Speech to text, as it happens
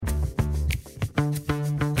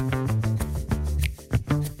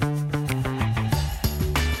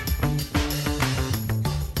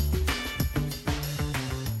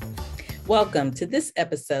Welcome to this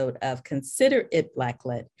episode of Consider It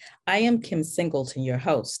Blacklit. I am Kim Singleton, your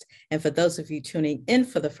host. And for those of you tuning in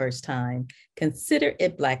for the first time, Consider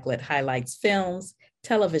It Blacklit highlights films,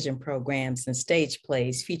 television programs, and stage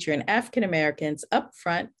plays featuring African Americans up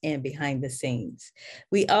front and behind the scenes.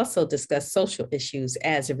 We also discuss social issues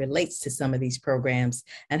as it relates to some of these programs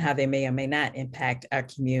and how they may or may not impact our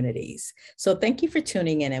communities. So thank you for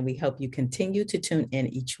tuning in, and we hope you continue to tune in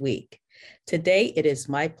each week. Today, it is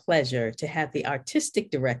my pleasure to have the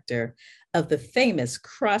artistic director of the famous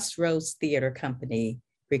Crossroads Theater Company,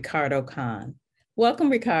 Ricardo Khan.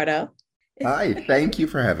 Welcome, Ricardo. Hi, thank you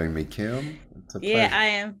for having me, Kim. It's a Yeah, pleasure. I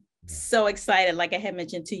am so excited. Like I had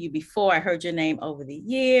mentioned to you before, I heard your name over the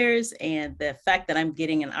years, and the fact that I'm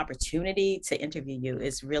getting an opportunity to interview you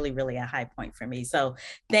is really, really a high point for me. So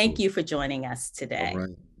thank Cool. you for joining us All today. right.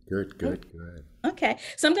 Good, good, good. Okay,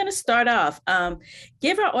 so I'm going to start off.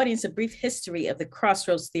 Give our audience a brief history of the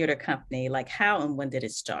Crossroads Theater Company, like how and when did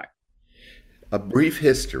it start? A brief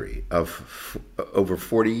history of over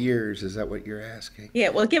 40 years, is that what you're asking? Yeah,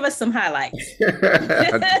 well, give us some highlights.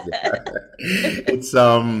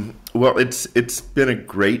 It's been a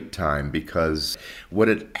great time because what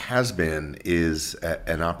it has been is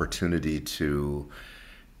an opportunity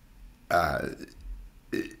uh,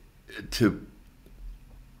 to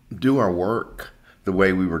do our work the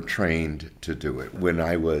way we were trained to do it. When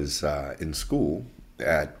I was in school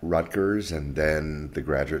at Rutgers and then the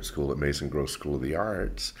graduate school at Mason Gross School of the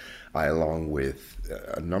Arts, I, along with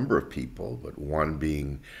a number of people, but one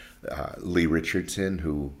being Lee Richardson,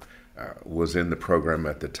 who was in the program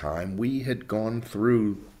at the time, we had gone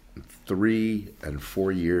through 3 and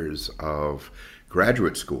 4 years of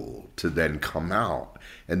graduate school to then come out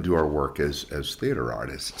and do our work as theater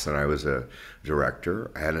artists. And I was a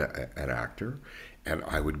director and an actor, and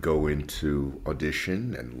I would go into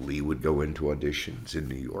audition, and Lee would go into auditions in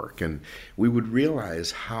New York, and we would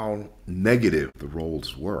realize how negative the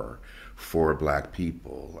roles were for black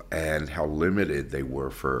people and how limited they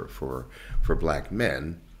were for black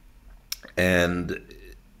men. And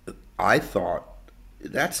I thought,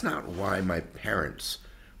 that's not why my parents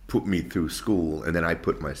put me through school, and then I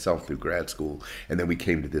put myself through grad school, and then we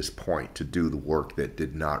came to this point to do the work that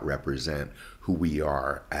did not represent who we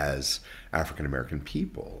are as African American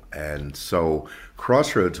people. And so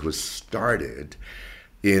Crossroads was started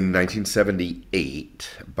in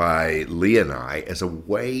 1978 by Lee and I as a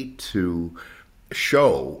way to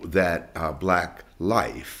show that black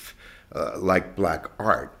life, like black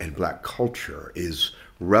art and black culture, is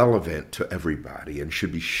relevant to everybody and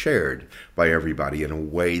should be shared by everybody in a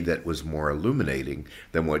way that was more illuminating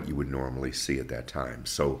than what you would normally see at that time.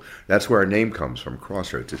 So that's where our name comes from,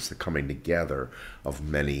 Crossroads. It's the coming together of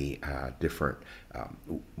many different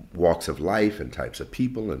walks of life and types of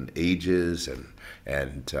people and ages and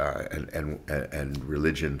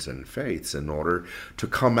religions and faiths in order to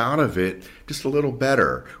come out of it just a little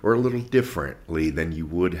better or a little differently than you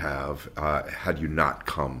would have had you not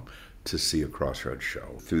come to see a Crossroads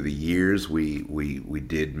show. Through the years, we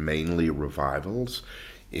did mainly revivals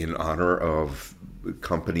in honor of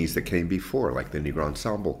companies that came before, like the Negro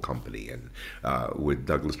Ensemble Company and with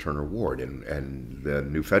Douglas Turner Ward, and the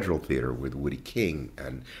New Federal Theater with Woody King,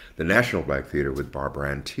 and the National Black Theater with Barbara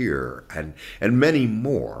Ann Teer, and many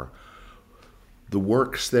more. The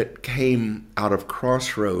works that came out of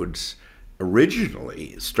Crossroads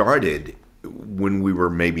originally started when we were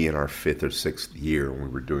maybe in our fifth or sixth year, when we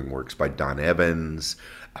were doing works by Don Evans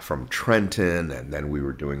from Trenton, and then we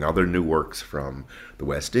were doing other new works from the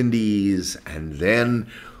West Indies, and then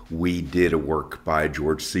we did a work by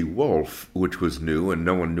George C. Wolfe, which was new, and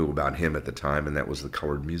no one knew about him at the time, and that was the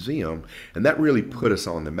Colored Museum, and that really put us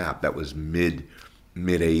on the map. That was mid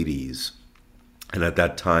 80s. And at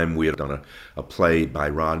that time, we had done a play by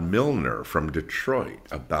Ron Milner from Detroit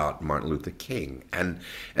about Martin Luther King. And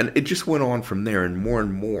it just went on from there. And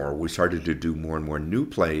more, we started to do more and more new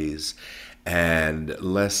plays and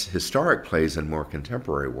less historic plays and more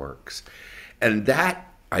contemporary works. And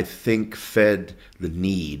that, I think, fed the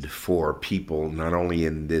need for people, not only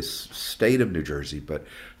in this state of New Jersey, but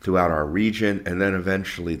throughout our region and then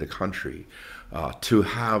eventually the country, to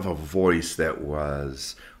have a voice that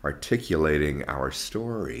was articulating our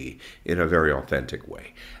story in a very authentic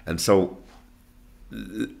way. And so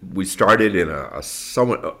we started in a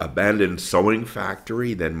somewhat abandoned sewing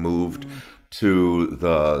factory, then moved to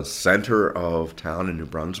the center of town in New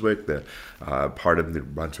Brunswick, the part of the New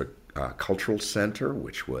Brunswick Cultural Center,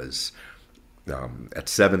 which was at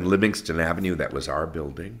 7 Livingston Avenue. That was our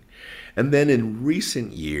building. And then in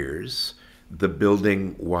recent years, the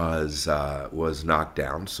building was knocked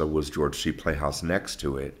down, so was George Street Playhouse next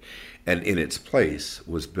to it, and in its place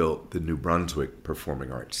was built the New Brunswick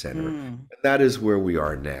Performing Arts Center. Mm. That is where we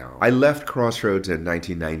are now. I left Crossroads in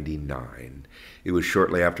 1999. It was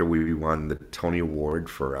shortly after we won the Tony Award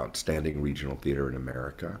for Outstanding Regional Theater in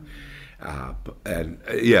America.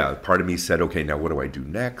 Yeah, part of me said, okay, now what do I do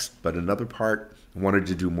next? But another part wanted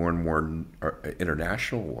to do more and more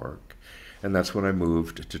international work. And that's when I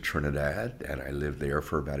moved to Trinidad, and I lived there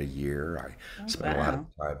for about a year. I Oh, spent a lot of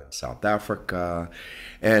wow. time in South Africa.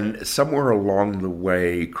 And somewhere along the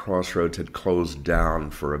way, Crossroads had closed down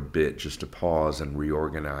for a bit just to pause and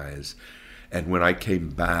reorganize. And when I came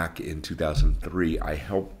back in 2003, I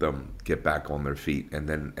helped them get back on their feet and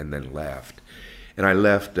then left. And I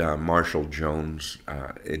left Marshall Jones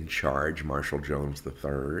in charge, Marshall Jones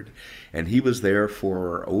III, and he was there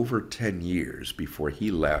for over 10 years before he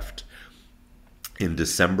left in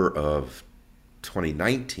December of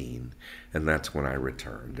 2019, and that's when I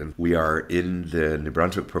returned. And we are in the New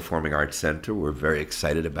Brunswick Performing Arts Center. We're very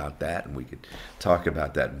excited about that, and we could talk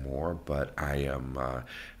about that more. But I am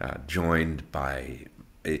joined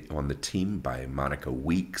on the team by Monica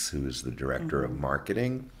Weeks, who is the Director of Mhm.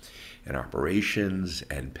 Marketing and Operations,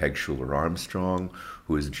 and Peg Schuler Armstrong,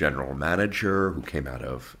 who is General Manager, who came out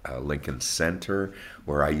of Lincoln Center,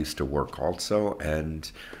 where I used to work also.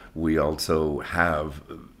 And we also have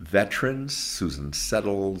veterans, Susan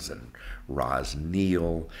Settles and Roz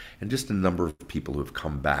Neal, and just a number of people who have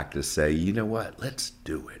come back to say, you know what, let's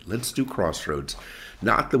do it. Let's do Crossroads.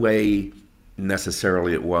 Not the way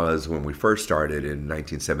necessarily it was when we first started in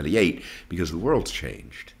 1978, because the world's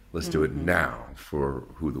changed. Let's do it Mhm. now for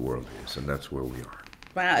who the world is, and that's where we are.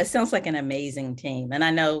 Wow, it sounds like an amazing team. And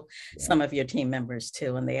I know Yeah. some of your team members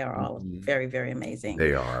too, and they are all Mhm. very, very amazing.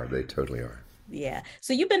 They are. They totally are. Yeah.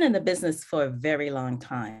 So you've been in the business for a very long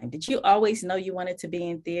time. Did you always know you wanted to be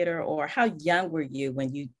in theater, or how young were you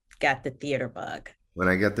when you got the theater bug? When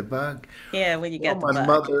I got the bug, Yeah, when you well, got the my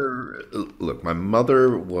bug. mother, look, my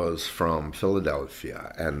mother was from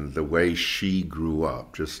Philadelphia, and the way she grew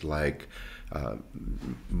up, just like uh,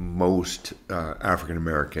 most African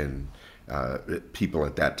American people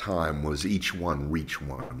at that time, was each one reach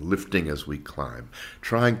one, lifting as we climb,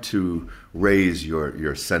 trying to raise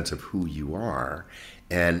your sense of who you are,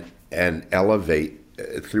 and elevate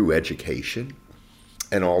through education,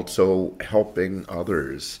 and also helping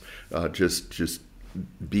others just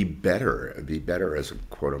be better as a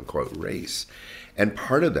quote unquote race. And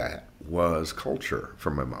part of that was culture for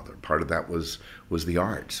my mother. Part of that was the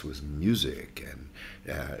arts, was music,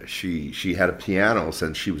 and she had a piano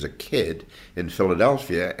since she was a kid in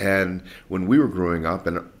Philadelphia. And when we were growing up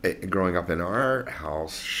in our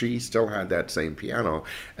house, she still had that same piano,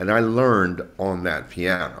 and I learned on that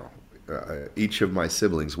piano. Each of my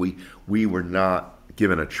siblings, we were not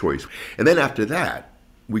given a choice. And then after that,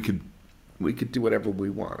 we could we could do whatever we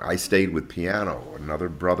want. I stayed with piano. Another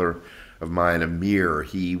brother of mine, Amir,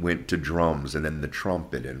 he went to drums and then the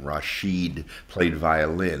trumpet, and Rashid played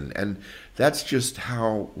violin. And that's just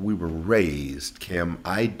how we were raised, Kim.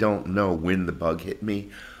 I don't know when the bug hit me.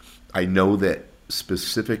 I know that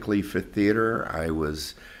specifically for theater, I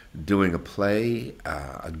was doing a play,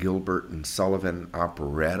 a Gilbert and Sullivan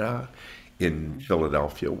operetta in Mhm.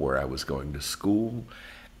 Philadelphia, where I was going to school.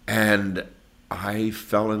 And I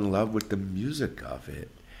fell in love with the music of it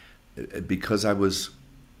because I was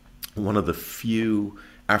one of the few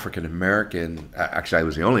African American, actually, I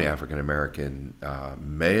was the only African American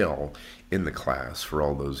male in the class for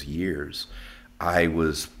all those years. I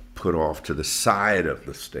was put off to the side of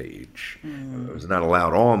the stage. I was Mm. not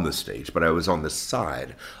allowed on the stage, but I was on the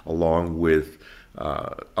side along with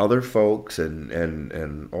other folks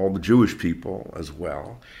and all the Jewish people as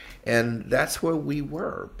well. And that's where we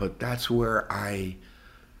were, but that's where I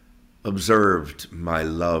observed my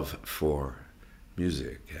love for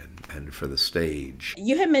music and for the stage.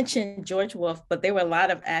 You had mentioned George Wolfe, but there were a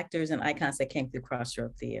lot of actors and icons that came through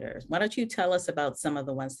Crossroad Theaters. Why don't you tell us about some of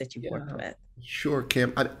the ones that you've worked Yeah, with? sure,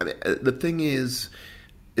 Kim. The thing is,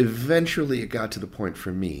 eventually it got to the point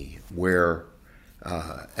for me where,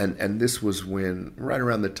 and this was when right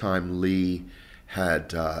around the time Lee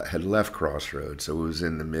had left Crossroads, so it was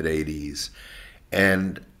in the mid '80s,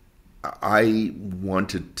 and I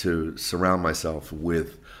wanted to surround myself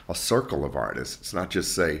with a circle of artists. It's not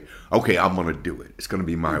just say, okay, I'm going to do it. It's going to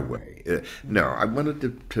be my Mhm. way. No, I wanted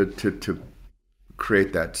to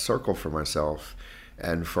create that circle for myself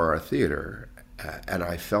and for our theater. And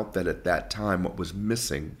I felt that at that time, what was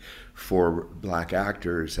missing for black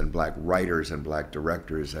actors and black writers and black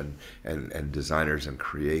directors and designers and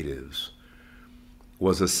creatives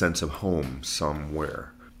was a sense of home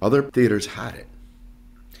somewhere. Other theaters had it.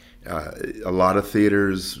 A lot of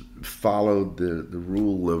theaters followed the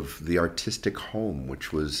rule of the artistic home,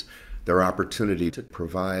 which was their opportunity to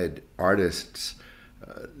provide artists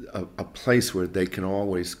a place where they can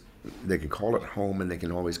call it home and they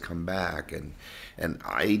can always come back. And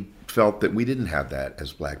I felt that we didn't have that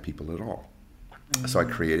as Black people at all. So I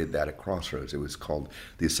created that at Crossroads. It was called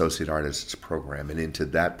the Associate Artists Program, and into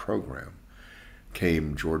that program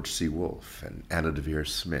came George C. Wolfe and Anna Deavere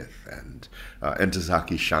Smith and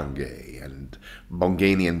Ntozake Shange and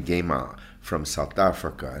Bongani Nguema from South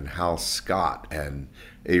Africa and Hal Scott and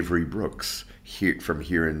Avery Brooks from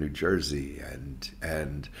here in New Jersey,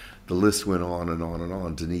 and the list went on and on and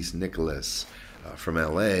on. Denise Nicholas from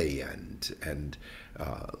L.A. and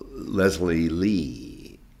Leslie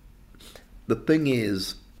Lee. The thing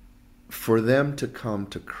is, for them to come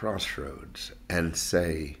to Crossroads and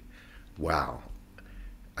say, wow,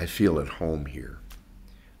 I feel at home here,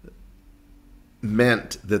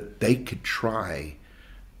 meant that they could try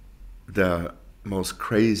the most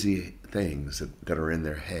crazy things that are in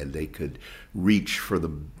their head. They could reach for the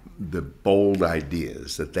bold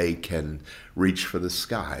ideas, that they can reach for the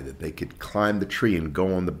sky, that they could climb the tree and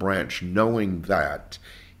go on the branch, knowing that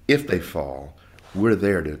if they fall, we're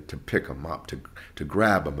there to pick them up, to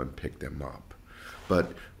grab them and pick them up.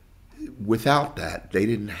 But without that, they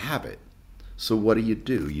didn't have it. So what do?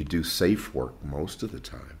 You do safe work most of the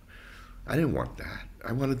time. I didn't want that.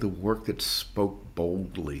 I wanted the work that spoke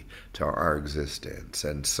boldly to our existence.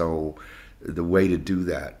 And so the way to do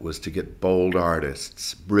that was to get bold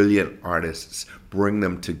artists, brilliant artists, bring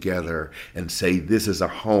them together and say, this is a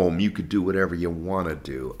home. You could do whatever you want to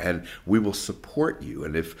do, and we will support you.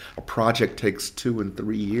 And if a project takes 2 and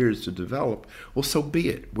 3 years to develop, well, so be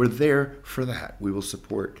it. We're there for that. We will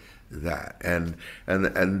support that. And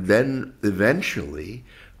then eventually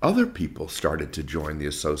other people started to join the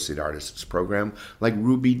Associate Artists Program, like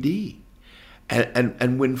Ruby Dee.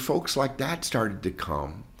 And when folks like that started to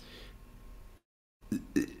come,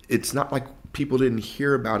 it's not like people didn't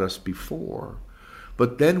hear about us before,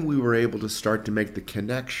 but then we were able to start to make the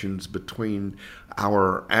connections between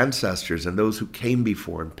our ancestors and those who came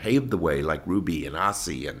before and paved the way, like Ruby and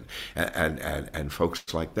Asi and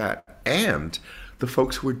folks like that, and the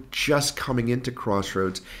folks who were just coming into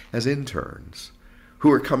Crossroads as interns, who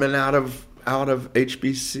were coming out of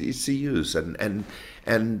HBCUs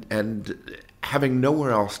and having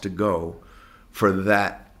nowhere else to go for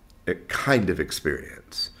that kind of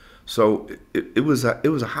experience. So it was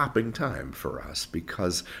a hopping time for us,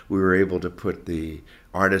 because we were able to put the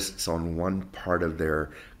artists on one part of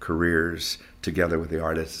their careers together with the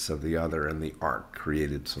artists of the other, and the art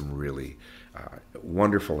created some really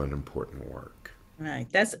wonderful and important work. Right.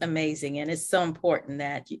 That's amazing. And it's so important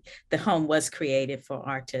that the home was created for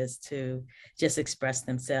artists to just express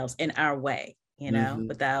themselves in our way,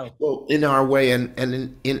 without. Well, in our way and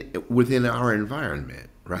in within our environment,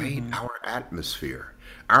 right? Mm-hmm. Our atmosphere.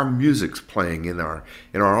 Our music's playing in our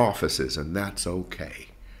offices, and that's okay.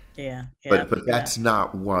 Yeah. But that's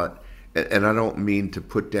not what, and I don't mean to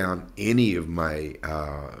put down any of my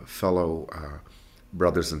fellow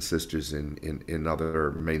brothers and sisters in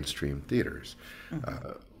other mainstream theaters,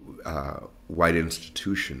 white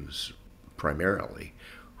institutions primarily,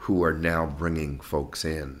 who are now bringing folks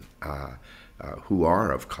in who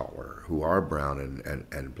are of color, who are brown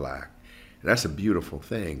and black. And that's a beautiful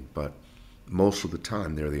thing, but most of the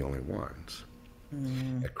time they're the only ones.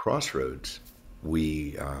 At Crossroads,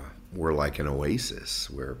 we were like an oasis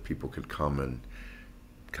where people could come and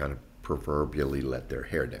kind of proverbially let their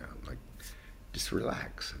hair down, like just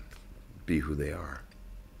relax and be who they are.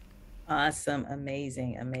 Awesome.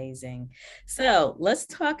 Amazing. So let's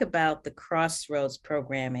talk about the Crossroads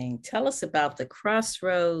programming. Tell us about the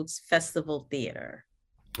Crossroads Festival Theater.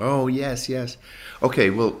 Oh, yes. Okay,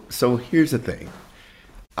 well, so here's the thing.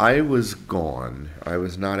 I was gone. I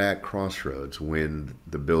was not at Crossroads when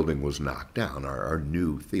the building was knocked down, our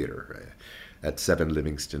new theater at 7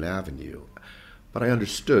 Livingston Avenue. But I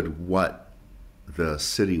understood what the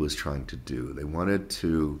city was trying to do. They wanted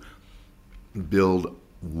to build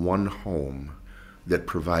one home that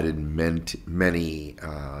provided many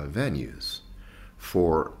venues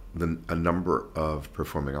for a number of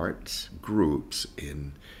performing arts groups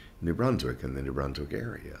in New Brunswick and the New Brunswick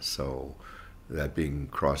area. So that being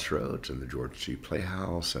Crossroads and the George G.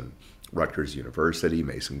 Playhouse and Rutgers University,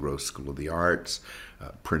 Mason Gross School of the Arts,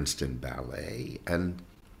 Princeton Ballet. And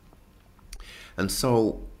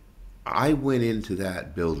so I went into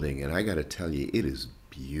that building, and I got to tell you, it is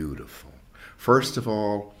beautiful. First of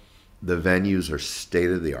all, the venues are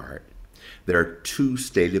state-of-the-art. There are 2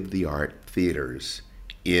 state-of-the-art theaters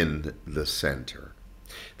in the center.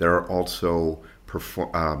 There are also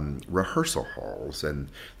rehearsal halls, and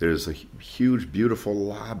there's a huge, beautiful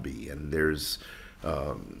lobby, and there's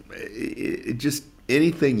just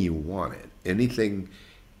anything you wanted, anything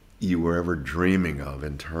you were ever dreaming of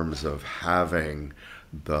in terms of having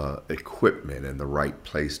the equipment and the right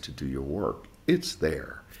place to do your work. It's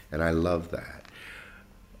there, and I love that.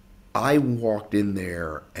 I walked in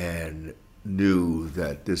there and knew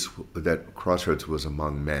that that Crossroads was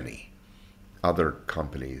among many other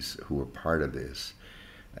companies who were part of this,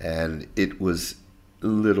 and it was a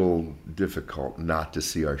little difficult not to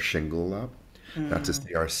see our shingle up, not to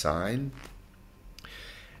see our sign.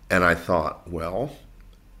 And I thought, well,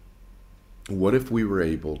 what if we were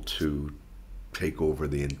able to take over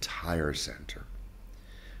the entire center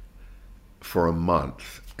for a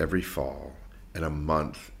month every fall and a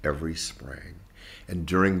month every spring, and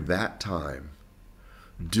during that time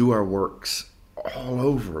do our works all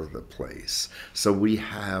over the place? So we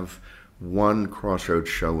have one Crossroads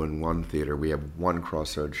show in one theater, we have one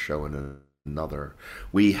Crossroads show in another.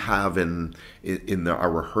 We have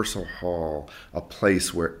our rehearsal hall a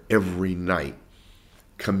place where every night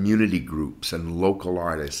community groups and local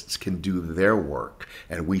artists can do their work,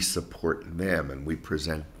 and we support them and we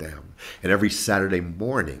present them. And every Saturday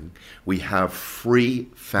morning we have free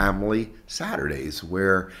family Saturdays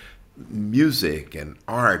where music and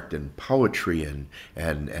art and poetry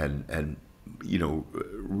and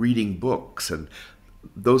reading books and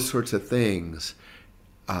those sorts of things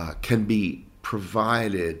can be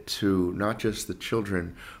provided to not just the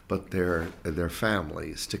children but their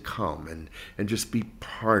families to come and just be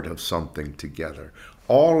part of something together.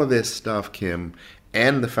 All of this stuff, Kim,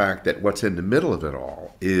 and the fact that what's in the middle of it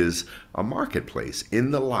all is a marketplace.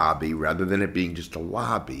 In the lobby, rather than it being just a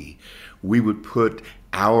lobby, we would put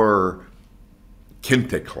our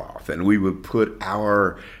kente cloth and we would put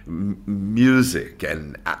our music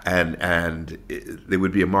and there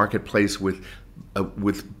would be a marketplace with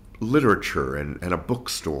literature and a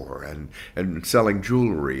bookstore and selling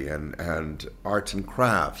jewelry and arts and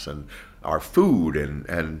crafts and our food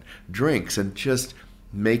and drinks, and just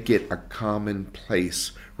make it a common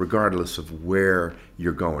place regardless of where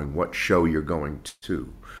you're going, what show you're going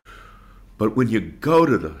to. But when you go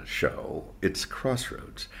to the show, it's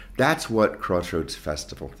Crossroads. That's what Crossroads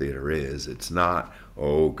Festival Theater is. It's not,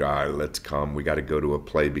 oh, God, let's come. We got to go to a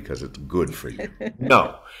play because it's good for you.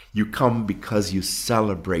 No, you come because you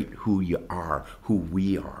celebrate who you are, who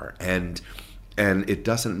we are. And it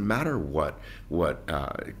doesn't matter what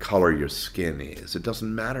color your skin is. It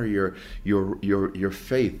doesn't matter your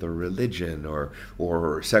faith or religion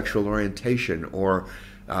or sexual orientation or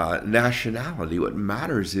nationality. What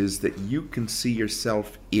matters is that you can see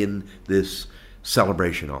yourself in this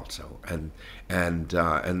celebration also. And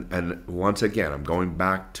once again, I'm going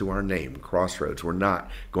back to our name, Crossroads. We're not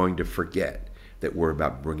going to forget that we're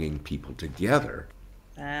about bringing people together.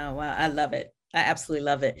 Oh, wow. I love it. I absolutely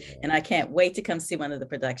love it. And I can't wait to come see one of the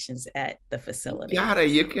productions at the facility.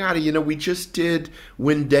 You gotta. We just did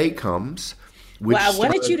When Day Comes. Well, I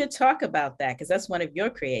wanted you to talk about that because that's one of your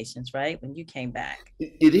creations, right? When you came back.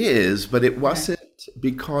 It is, but it wasn't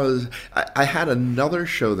because I had another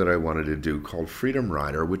show that I wanted to do called Freedom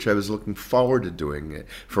Rider, which I was looking forward to doing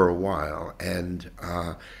for a while. And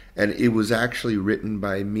it was actually written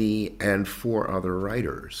by me and 4 other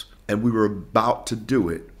writers. And we were about to do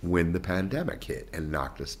it when the pandemic hit and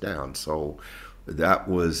knocked us down. So that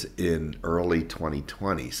was in early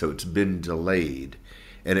 2020. So it's been delayed.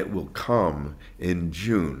 And it will come in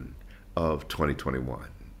June of 2021,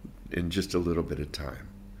 in just a little bit of time.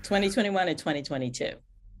 2021 and 2022.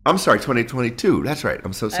 I'm sorry, 2022. That's right.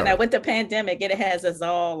 I'm so sorry. I know with the pandemic, it has us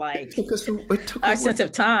all like it took our sense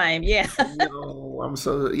of time. Yeah. No,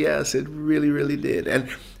 yes, it really, really did.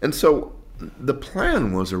 And so the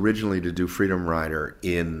plan was originally to do Freedom Rider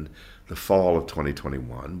in the fall of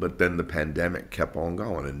 2021, but then the pandemic kept on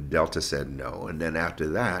going, and Delta said no. And then after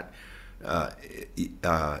that,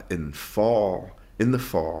 in the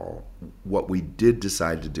fall, what we did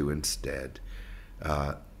decide to do instead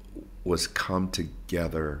was come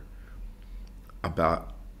together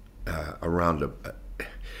around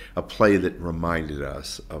a play that reminded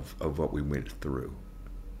us of what we went through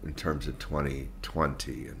in terms of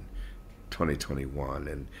 2020 and 2021,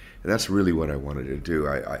 and that's really what I wanted to do.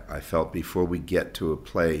 I felt before we get to a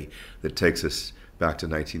play that takes us back to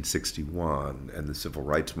 1961 and the civil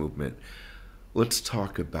rights movement, let's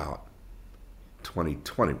talk about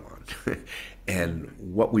 2021 and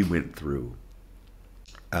what we went through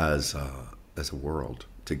as a world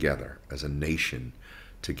together, as a nation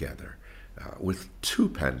together, with 2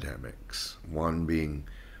 pandemics, one being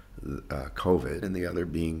COVID and the other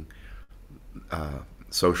being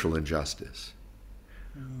social injustice.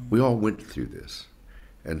 We Mm. all went through this.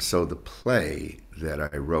 And so the play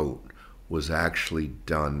that I wrote was actually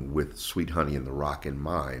done with Sweet Honey and the Rock in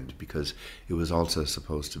mind because it was also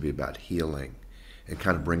supposed to be about healing and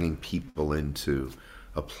kind of bringing people into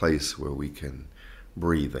a place where we can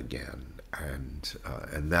breathe again. And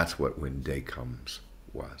that's what When Day Comes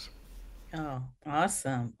was. Oh,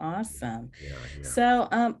 awesome. Awesome. Yeah, yeah.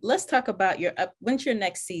 So let's talk about your up when's your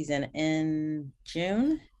next season? In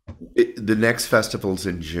June? The next festival's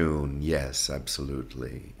in June. Yes,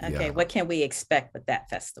 absolutely. Okay, Yeah. what can we expect with that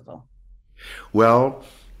festival? Well,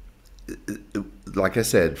 like I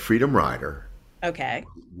said, Freedom Rider Okay.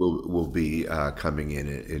 will be coming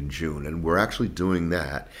in June, and we're actually doing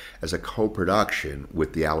that as a co-production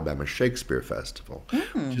with the Alabama Shakespeare Festival, which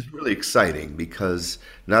Mm, is really exciting because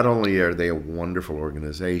not only are they a wonderful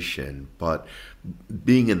organization, but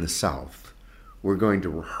being in the South, we're going to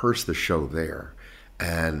rehearse the show there,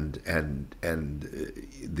 and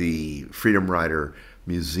the Freedom Rider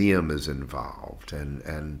Museum is involved,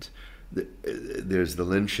 and there's the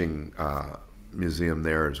lynching museum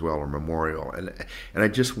there as well, or memorial, and I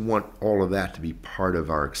just want all of that to be part of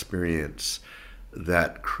our experience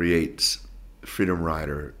that creates Freedom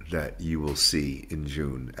Rider that you will see in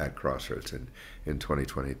June at Crossroads in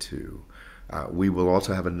 2022. We will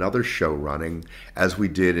also have another show running, as we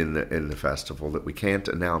did in the festival, that we can't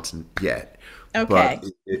announce yet, but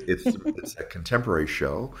okay. it's a contemporary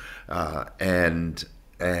show, and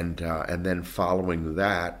then following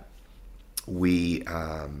that,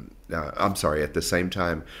 I'm sorry, at the same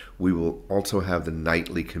time, we will also have the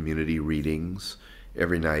nightly community readings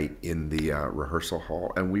every night in the rehearsal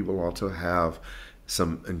hall, and we will also have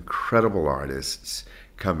some incredible artists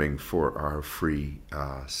coming for our free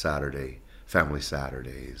family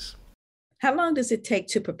Saturdays. How long does it take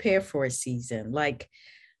to prepare for a season? Like,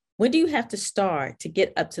 when do you have to start to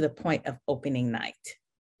get up to the point of opening night?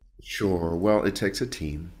 Sure. Well, it takes a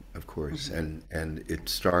team, of course, Mhm. and it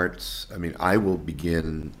starts. I mean, I will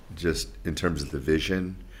begin just in terms of the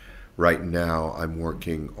vision. Right now, I'm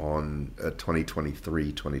working on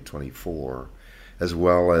 2023, 2024, as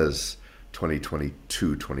well as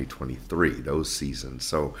 2022, 2023, those seasons.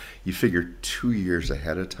 So you figure 2 years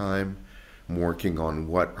ahead of time, I'm working on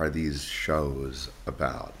what are these shows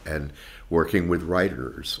about and working with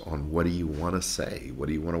writers on what do you want to say? What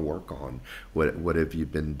do you want to work on? What have you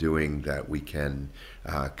been doing that we can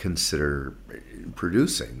consider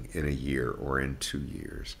producing in a year or in 2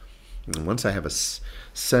 years? And once I have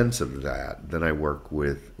sense of that, then I work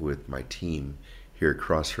with my team here at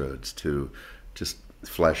Crossroads to just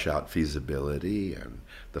flesh out feasibility and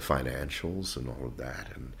the financials and all of that.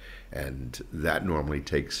 And that normally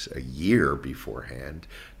takes a year beforehand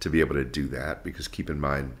to be able to do that because keep in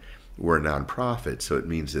mind, we're a nonprofit, so it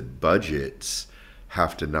means that budgets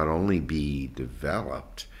have to not only be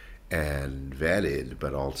developed and vetted,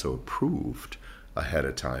 but also approved ahead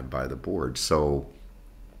of time by the board. So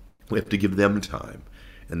we have to give them time,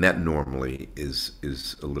 and that normally is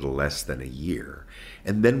a little less than a year,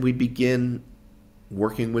 and then we begin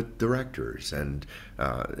working with directors and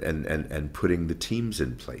putting the teams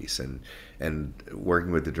in place and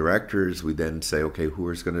working with the directors. We then say, okay, who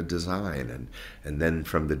is going to design, and then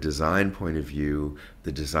from the design point of view,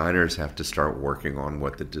 the designers have to start working on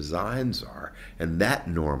what the designs are, and that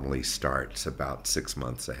normally starts about 6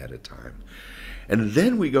 months ahead of time. And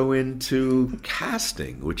then we go into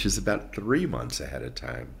casting, which is about 3 months ahead of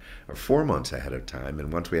time or 4 months ahead of time.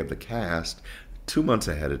 And once we have the cast, 2 months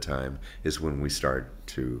ahead of time is when we start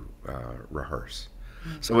to rehearse.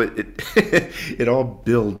 So it all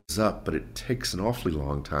builds up, but it takes an awfully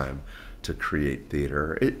long time to create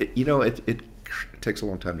theater. It takes a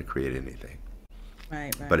long time to create anything,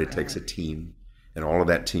 Right, but right, it takes right. a team and all of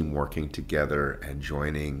that team working together and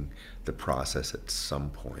joining the process at some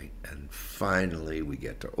point. And finally, we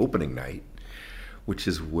get to opening night, which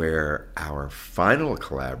is where our final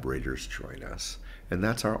collaborators join us. And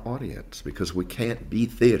that's our audience because we can't be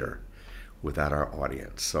theater without our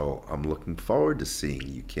audience. So I'm looking forward to seeing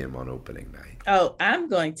you, Kim, on opening night. Oh, I'm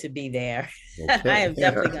going to be there. I Okay. am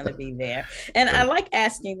definitely going to be there. And I like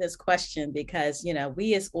asking this question because,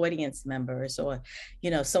 we as audience members or,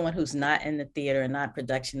 someone who's not in the theater and not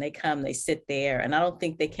production, they come, they sit there, and I don't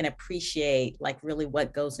think they can appreciate like really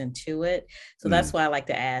what goes into it. So Mm, that's why I like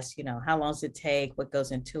to ask, how long does it take? What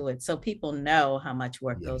goes into it? So people know how much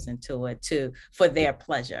work yeah, goes into it too for yeah, their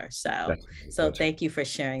pleasure. So, that's right. so That's right. thank you for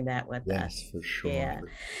sharing that with Yes, us. for sure. Yeah.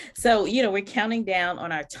 So, we're counting down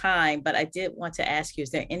on our time, but I did want to ask you,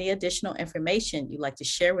 is there any additional information you'd like to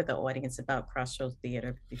share with the audience about Crossroads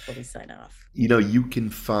Theater before we sign off? You can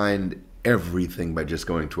find everything by just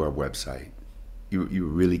going to our website. You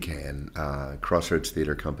really can.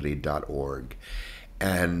 CrossroadsTheaterCompany.org.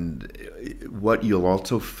 And what you'll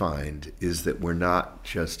also find is that we're not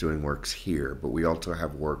just doing works here, but we also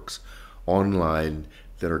have works online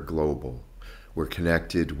that are global. We're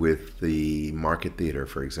connected with the Market Theatre,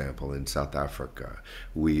 for example, in South Africa.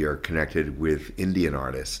 We are connected with Indian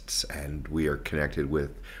artists, and we are connected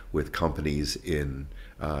with companies in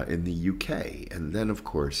the UK. And then, of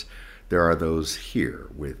course, there are those here.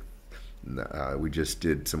 We just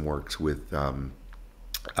did some works with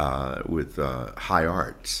High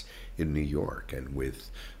Arts in New York and with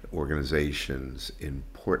organizations in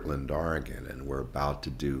Portland, Oregon, and we're about to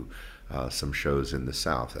do some shows in the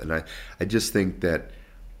South. And I just think that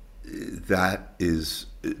that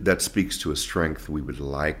speaks to a strength we would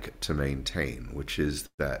like to maintain, which is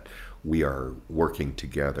that we are working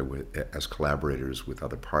together as collaborators with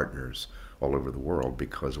other partners all over the world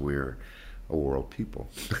because we're a world people.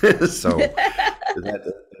 So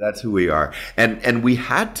that's who we are, and we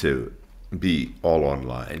had to be all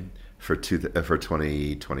online for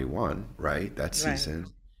 2021, right? That Right. season,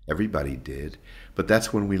 everybody did, but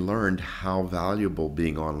that's when we learned how valuable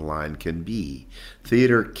being online can be.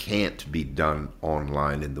 Theater can't be done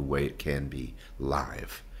online in the way it can be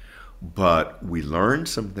live, but we learned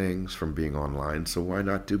some things from being online, so why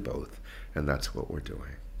not do both? And that's what we're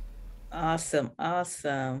doing. Awesome.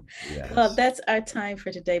 Awesome. Well, Yes. that's our time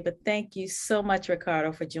for today, but thank you so much,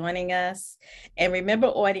 Ricardo, for joining us. And remember,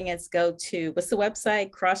 audience, go to what's the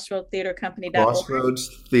website?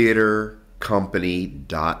 CrossroadTheaterCompany.org.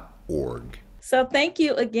 CrossroadsTheaterCompany.org. So thank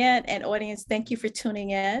you again. And audience, thank you for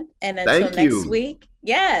tuning in. And until Thank next you. week,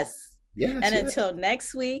 yes. Yes, And yes. until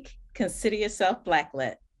next week, consider yourself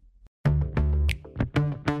Blacklit.